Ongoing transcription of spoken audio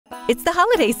It's the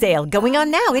holiday sale going on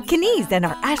now at Knies and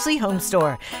our Ashley Home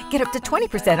Store. Get up to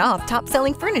 20% off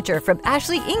top-selling furniture from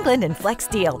Ashley, England and Flex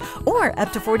Steel, or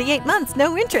up to 48 months,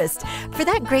 no interest. For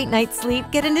that great night's sleep,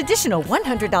 get an additional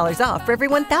 $100 off for every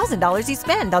 $1,000 you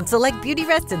spend on select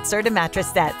Beautyrest and Serta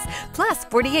mattress sets, plus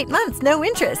 48 months, no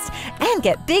interest. And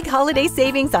get big holiday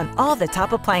savings on all the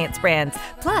top appliance brands,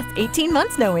 plus 18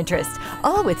 months, no interest,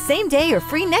 all with same-day or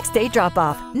free next-day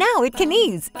drop-off, now at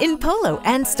Knies in Polo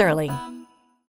and Sterling.